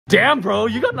Damn, bro,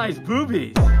 you got nice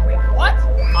boobies. Wait, what?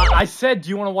 I said, do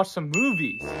you want to watch some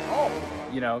movies? Oh.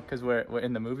 You know, because we're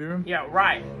in the movie room? Yeah,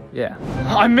 right. Yeah.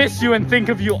 I miss you and think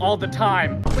of you all the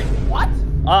time. Wait, what?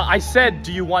 I said,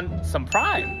 do you want some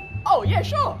Prime? Oh, yeah,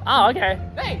 sure. Oh, okay.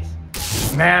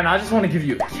 Thanks. Man, I just want to give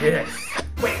you a kiss.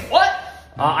 Wait, what?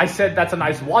 I said that's a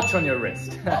nice watch on your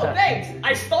wrist. Oh, thanks.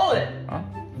 I stole it. Huh?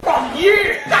 From you.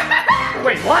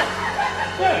 Wait, what?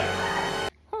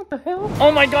 What the hell?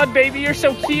 Oh my god, baby, you're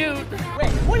so cute. Wait,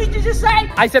 what did you just say?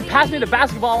 I said, pass me the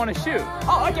basketball, I want to shoot.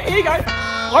 Oh, okay, here you go.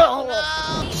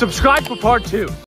 Subscribe for part 2.